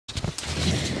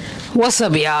What's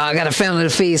up, y'all? I got a family to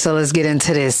feed, so let's get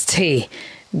into this tea.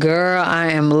 Girl, I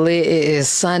am lit. It is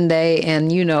Sunday,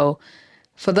 and you know,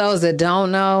 for those that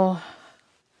don't know,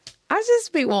 I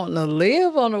just be wanting to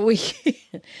live on the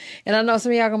weekend. And I know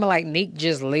some of y'all gonna be like, Neek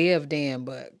just lived in,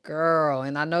 but girl,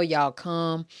 and I know y'all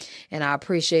come, and I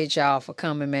appreciate y'all for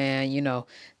coming, man, you know,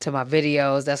 to my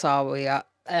videos. That's all we are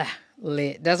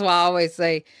lit. That's why I always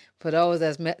say, for those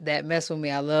that mess with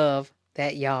me, I love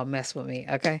that y'all mess with me,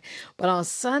 okay? But on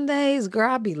Sundays,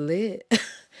 girl, I be lit.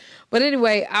 But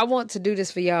anyway, I want to do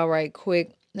this for y'all right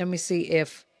quick. Let me see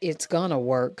if it's gonna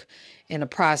work in the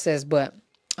process. But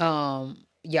y'all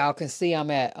can see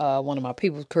I'm at one of my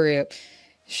people's crib.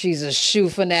 She's a shoe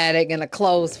fanatic and a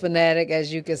clothes fanatic,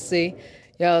 as you can see. You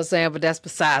know what I'm saying? But that's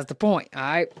besides the point, all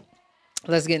right?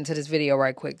 Let's get into this video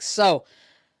right quick. So,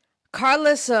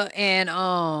 Carlissa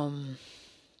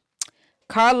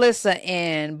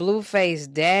and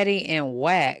Blueface Daddy and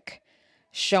Whack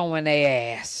showing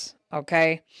their ass,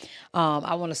 okay?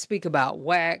 I want to speak about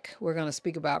Whack. We're going to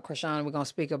speak about Krishan. We're going to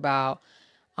speak about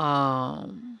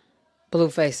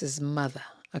Blueface's mother,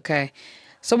 okay?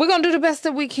 So we're going to do the best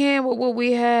that we can with what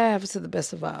we have to the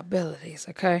best of our abilities,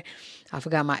 okay? I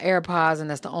forgot my AirPods, and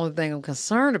that's the only thing I'm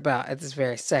concerned about at this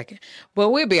very second. But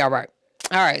we'll be all right.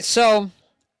 All right, so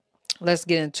let's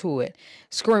get into it.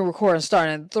 Screen recording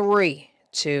starting in 3,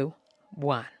 2,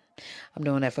 1. I'm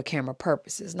doing that for camera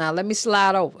purposes. Now, let me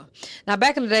slide over. Now,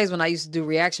 back in the days when I used to do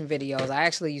reaction videos, I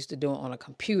actually used to do it on a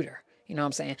computer. You know what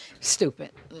I'm saying?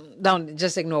 Stupid. Don't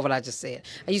just ignore what I just said.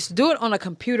 I used to do it on a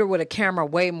computer with a camera,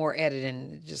 way more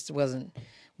editing. It just wasn't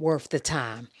worth the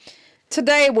time.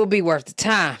 Today will be worth the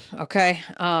time, okay?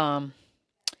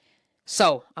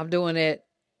 So, I'm doing it.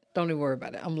 Don't even worry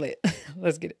about it. I'm lit.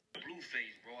 Let's get it.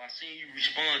 I seen you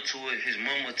respond to it. His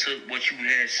mama took what you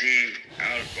had said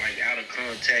out of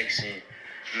context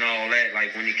and all that.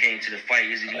 Like when it came to the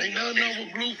fight, is it? Ain't nothing over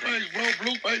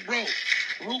Blueface, bro.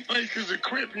 Blueface is a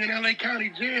crip in LA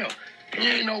County Jail. He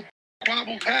ain't no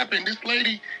squabbles happen. This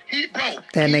lady,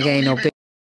 that nigga ain't no big.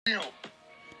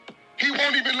 He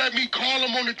won't even let me call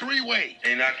him on the three-way.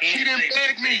 And I can't. She didn't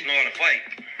beg me. Know how to fight.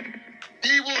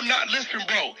 He will not listen,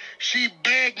 bro. She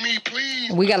begged me,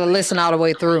 please. We got to listen all the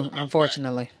way through,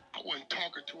 unfortunately. I wasn't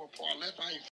talking to her before I left.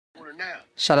 I ain't with her now.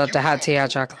 Shout out to Hot TITI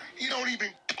Chocolate. He don't even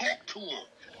talk to her.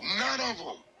 None of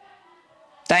them.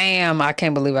 Damn, I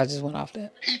can't believe I just went off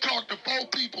that. He talked to 4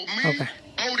 people. Me,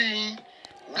 Odin,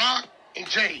 Rock, and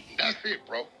Jay. That's it,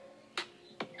 bro.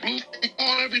 He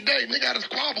called every day. Nigga had a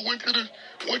squabble, went to the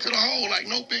hole like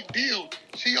no big deal.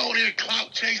 She over there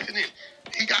clout chasing it.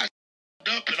 He got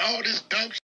up and all this dumb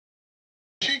shit.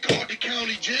 She called the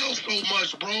county jail so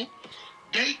much, bro.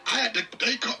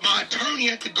 My attorney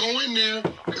had to go in there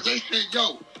because they said,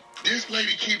 yo, this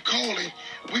lady keep calling.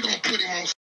 We gonna put him on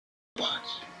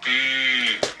watch.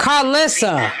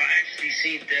 Carlissa. I actually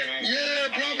seen that on. Yeah,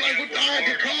 bro, like what the I had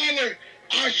to call her.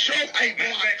 I showed, hey, bro,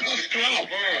 I cussed her out.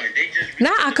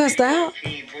 Nah, I cussed her out.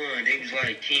 King Von, they was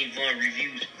like, King Von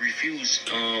refused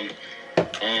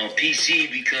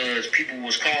PC because people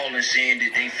was calling saying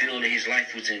that they feel that his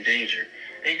life was in danger.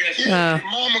 Ain't that so?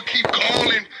 Mama keep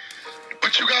calling,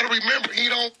 but you gotta remember, he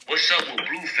don't. What's up with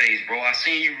Blueface, bro? I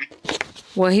seen you.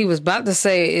 What he was about to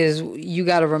say is, you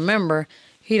got to remember,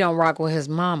 he don't rock with his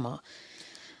mama.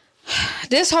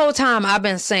 This whole time I've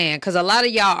been saying, because a lot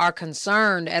of y'all are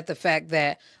concerned at the fact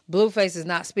that Blueface is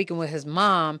not speaking with his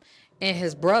mom and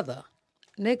his brother.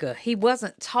 Nigga, he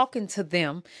wasn't talking to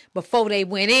them before they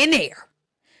went in there.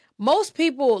 Most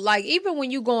people, like, even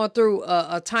when you going through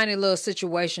a tiny little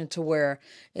situation to where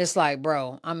it's like,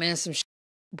 bro, I'm in some shit,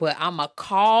 but I'm going to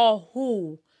call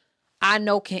who I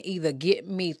know can either get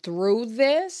me through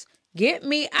this, get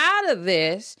me out of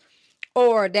this,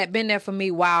 or that been there for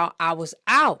me while I was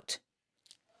out.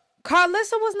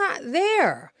 Carlissa was not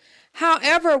there.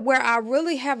 However, where I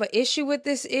really have an issue with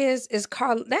this is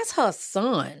that's her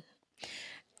son.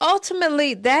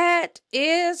 Ultimately, that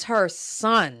is her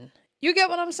son. You get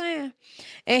what I'm saying?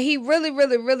 And he really,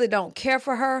 really, really don't care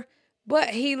for her, but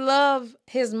he love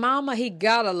his mama. He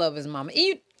gotta love his mama.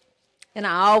 And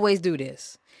I always do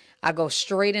this. I go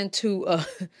straight into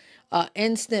a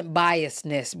instant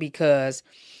biasness because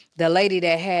the lady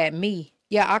that had me,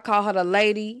 yeah, I call her the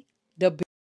lady,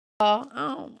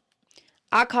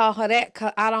 I call her that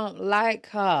because I don't like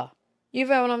her. You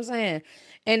feel what I'm saying?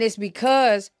 And it's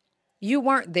because you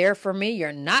weren't there for me.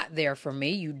 You're not there for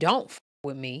me. You don't f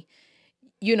with me.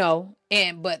 You know,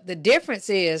 but the difference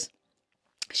is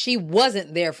she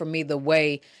wasn't there for me the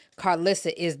way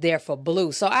Carlissa is there for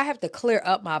Blue. So I have to clear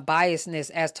up my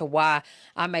biasness as to why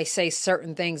I may say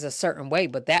certain things a certain way,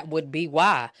 but that would be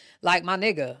why. Like my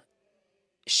nigga,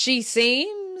 she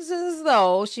seems seems as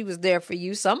though she was there for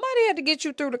you. Somebody had to get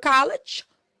you through to college.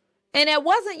 And it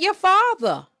wasn't your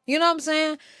father. You know what I'm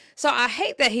saying? So I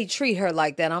hate that he treat her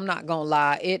like that. I'm not gonna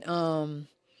lie.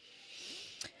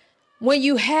 When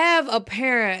you have a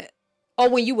parent, or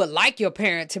when you would like your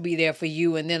parent to be there for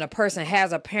you, and then a person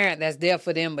has a parent that's there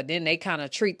for them, but then they kind of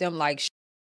treat them like shit,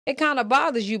 it kind of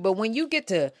bothers you. But when you get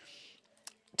to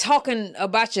talking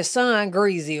about your son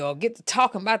greasy, or get to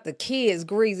talking about the kids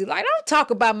greasy, like, don't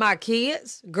talk about my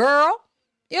kids, girl.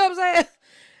 You know what I'm saying?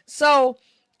 So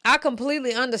I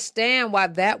completely understand why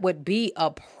that would be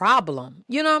a problem.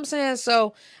 You know what I'm saying?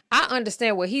 So I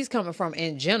understand where he's coming from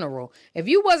in general. If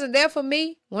you wasn't there for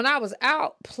me when I was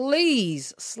out,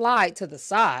 please slide to the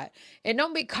side. And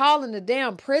don't be calling the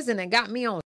damn prison and got me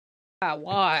on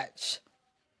watch.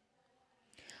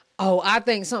 Oh, I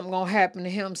think something gonna happen to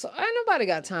him. So ain't nobody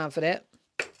got time for that.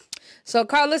 So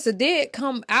Carlissa did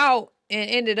come out and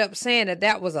ended up saying that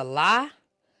that was a lie.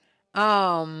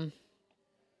 I'm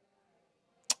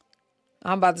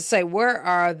about to say, where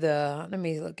are the, let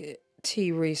me look at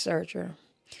T Researcher.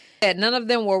 None of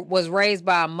them was raised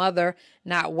by a mother,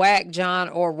 not Whack, John,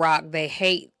 or Rock. They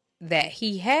hate that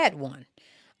he had one,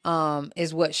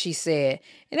 is what she said.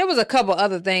 And there was a couple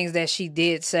other things that she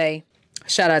did say.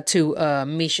 Shout out to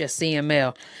Misha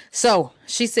CML. So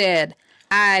she said,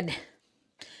 I'd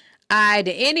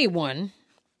anyone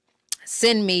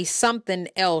send me something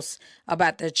else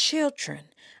about the children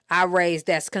I raised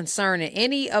that's concerning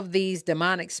any of these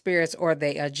demonic spirits or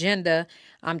their agenda.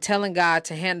 I'm telling God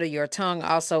to handle your tongue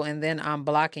also, and then I'm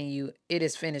blocking you. It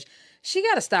is finished. She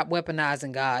got to stop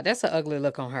weaponizing God. That's an ugly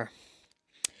look on her.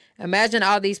 Imagine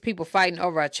all these people fighting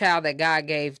over a child that God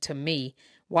gave to me.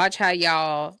 Watch how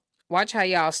y'all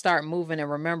start moving,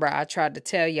 and remember, I tried to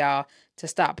tell y'all to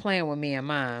stop playing with me and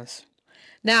mine.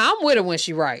 Now, I'm with her when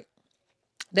she right.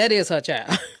 That is her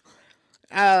child.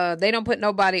 They don't put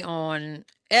nobody on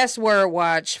S-word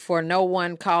watch for no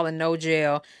one calling no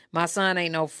jail. My son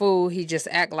ain't no fool. He just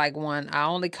act like one. I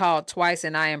only called twice,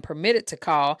 and I am permitted to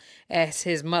call as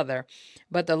his mother.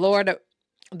 But the Lord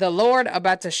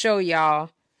about to show y'all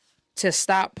to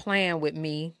stop playing with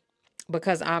me,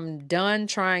 because I'm done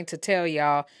trying to tell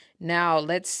y'all. Now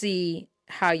let's see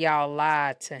how y'all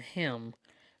lie to him.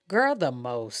 Girl, the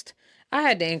most. I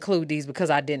had to include these because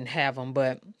I didn't have them,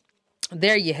 but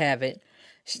there you have it.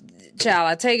 Child,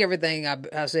 I take everything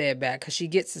I said back, because she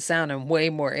gets to sounding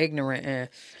way more ignorant. And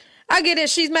I get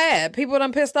it. She's mad. People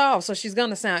done pissed off, so she's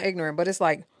going to sound ignorant. But it's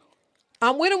like,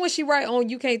 I'm with her when she right on,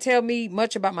 you can't tell me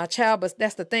much about my child. But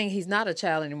that's the thing. He's not a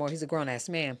child anymore. He's a grown-ass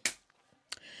man.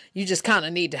 You just kind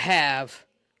of need to have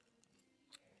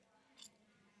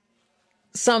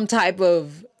some type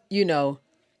of,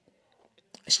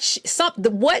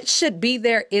 what should be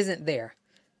there isn't there.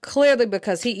 Clearly,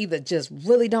 because he either just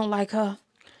really don't like her.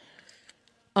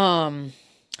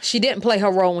 She didn't play her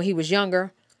role when he was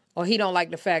younger, or he don't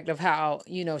like the fact of how,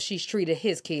 she's treated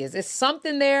his kids. It's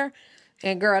something there.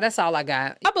 And girl, that's all I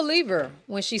got. I believe her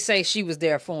when she says she was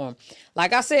there for him.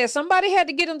 Like I said, somebody had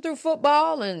to get him through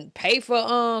football and pay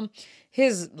for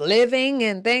his living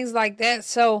and things like that.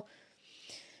 So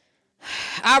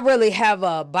I really have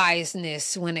a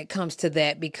biasness when it comes to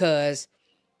that, because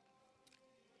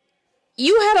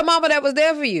you had a mama that was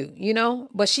there for you,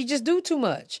 but she just do too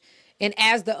much. And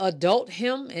as the adult,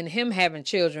 him having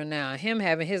children now, him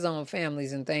having his own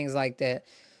families and things like that,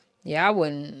 yeah,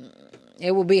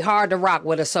 it would be hard to rock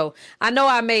with her. So I know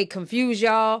I may confuse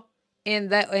y'all in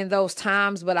those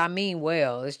times, but I mean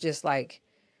well. It's just like,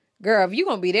 girl, if you're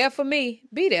going to be there for me,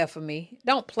 be there for me.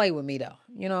 Don't play with me, though.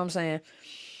 You know what I'm saying?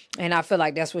 And I feel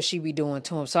like that's what she be doing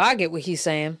to him. So I get what he's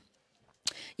saying.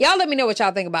 Y'all let me know what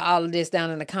y'all think about all of this down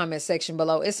in the comment section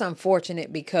below. It's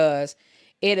unfortunate because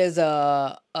it is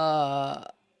a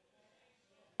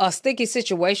sticky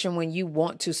situation when you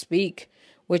want to speak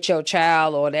with your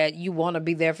child, or that you want to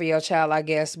be there for your child, I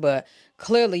guess. But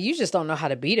clearly you just don't know how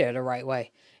to be there the right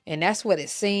way. And that's what it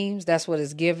seems. That's what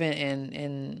it's given.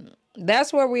 And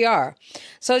that's where we are.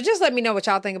 So just let me know what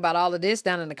y'all think about all of this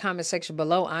down in the comment section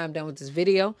below. I am done with this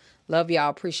video. Love y'all.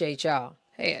 Appreciate y'all.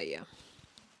 Hey, yeah.